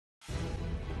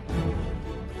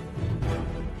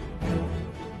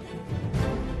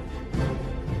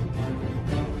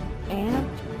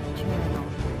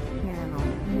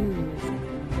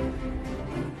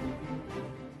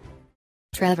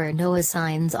Trevor Noah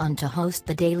signs on to host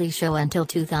The Daily Show until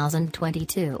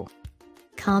 2022.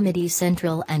 Comedy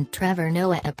Central and Trevor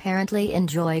Noah apparently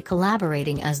enjoy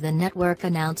collaborating, as the network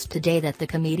announced today that the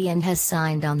comedian has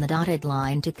signed on the dotted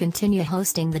line to continue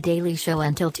hosting The Daily Show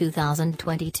until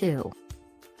 2022.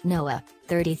 Noah,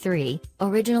 33,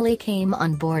 originally came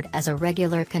on board as a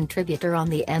regular contributor on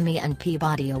the Emmy and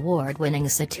Peabody Award-winning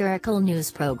satirical news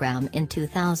program in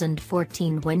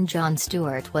 2014 when Jon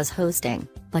Stewart was hosting,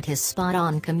 but his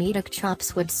spot-on comedic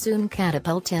chops would soon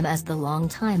catapult him as the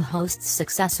longtime host's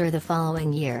successor the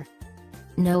following year.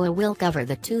 Noah will cover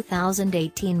the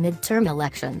 2018 midterm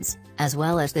elections, as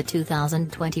well as the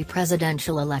 2020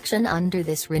 presidential election under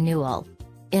this renewal.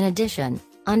 In addition,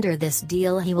 under this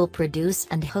deal he will produce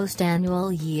and host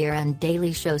annual year-end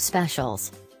Daily Show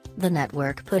specials. The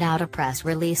network put out a press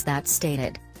release that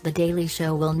stated, "The Daily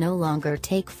Show will no longer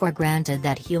take for granted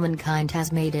that humankind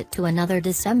has made it to another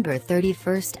December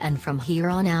 31st, and from here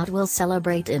on out will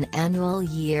celebrate in annual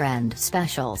year-end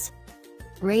specials."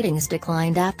 Ratings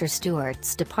declined after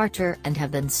Stewart's departure and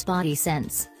have been spotty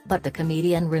since, but the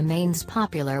comedian remains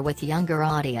popular with younger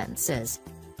audiences.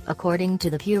 According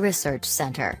to the Pew Research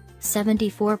Center,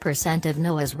 74% of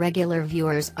Noah's regular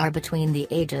viewers are between the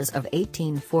ages of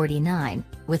 18–49,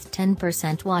 with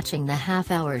 10% watching the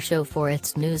half-hour show for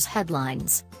its news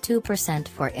headlines, 2%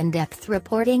 for in-depth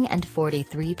reporting and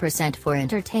 43% for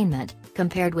entertainment,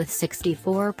 compared with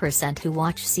 64% who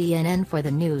watch CNN for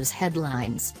the news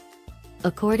headlines.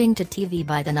 According to TV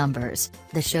by the Numbers,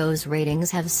 the show's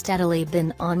ratings have steadily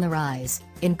been on the rise,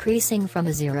 increasing from a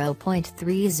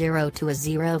 0.30 to a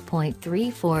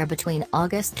 0.34 between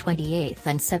August 28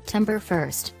 and September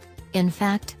 1. In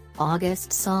fact,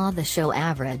 August saw the show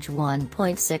average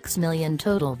 1.6 million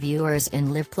total viewers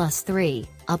in Live+3,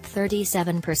 up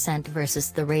 37%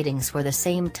 versus the ratings for the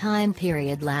same time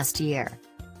period last year.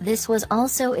 This was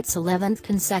also its 11th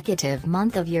consecutive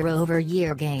month of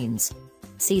year-over-year gains.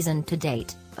 Season to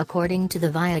date, according to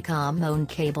the Viacom-owned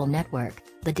cable network,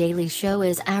 The Daily Show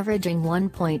is averaging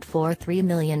 1.43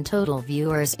 million total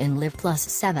viewers in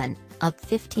Live+7, up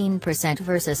 15%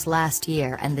 versus last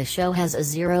year, and the show has a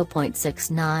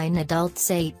 0.69 adults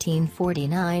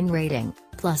 18–49 rating,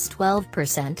 plus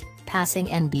 12%, passing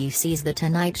NBC's The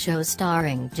Tonight Show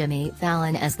starring Jimmy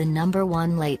Fallon as the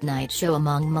 #1 late-night show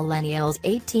among millennials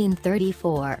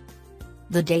 18–34.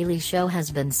 The Daily Show has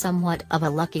been somewhat of a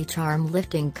lucky charm,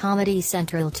 lifting Comedy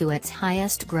Central to its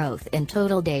highest growth in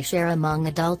total day share among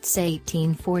adults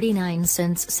 18–49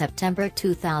 since September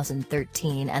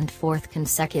 2013 and fourth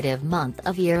consecutive month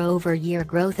of year-over-year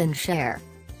growth in share.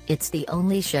 It's the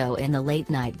only show in the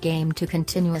late-night game to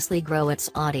continuously grow its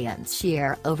audience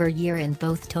year-over-year in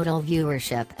both total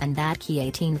viewership and that key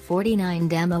 18–49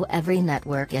 demo every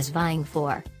network is vying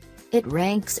for. It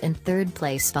ranks in third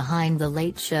place behind The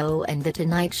Late Show and The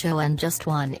Tonight Show, and just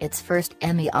won its first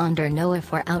Emmy under Noah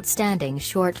for Outstanding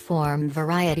Short-Form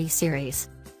Variety Series.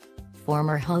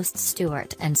 Former hosts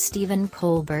Stewart and Stephen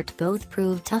Colbert both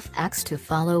proved tough acts to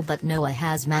follow, but Noah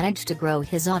has managed to grow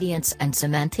his audience and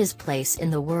cement his place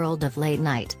in the world of late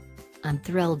night. "I'm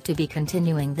thrilled to be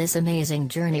continuing this amazing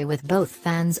journey with both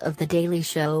fans of The Daily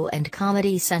Show and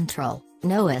Comedy Central,"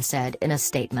 Noah said in a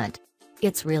statement.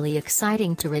 "It's really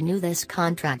exciting to renew this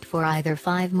contract for either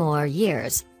 5 more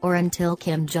years, or until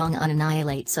Kim Jong-un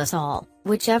annihilates us all,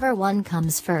 whichever one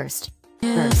comes first."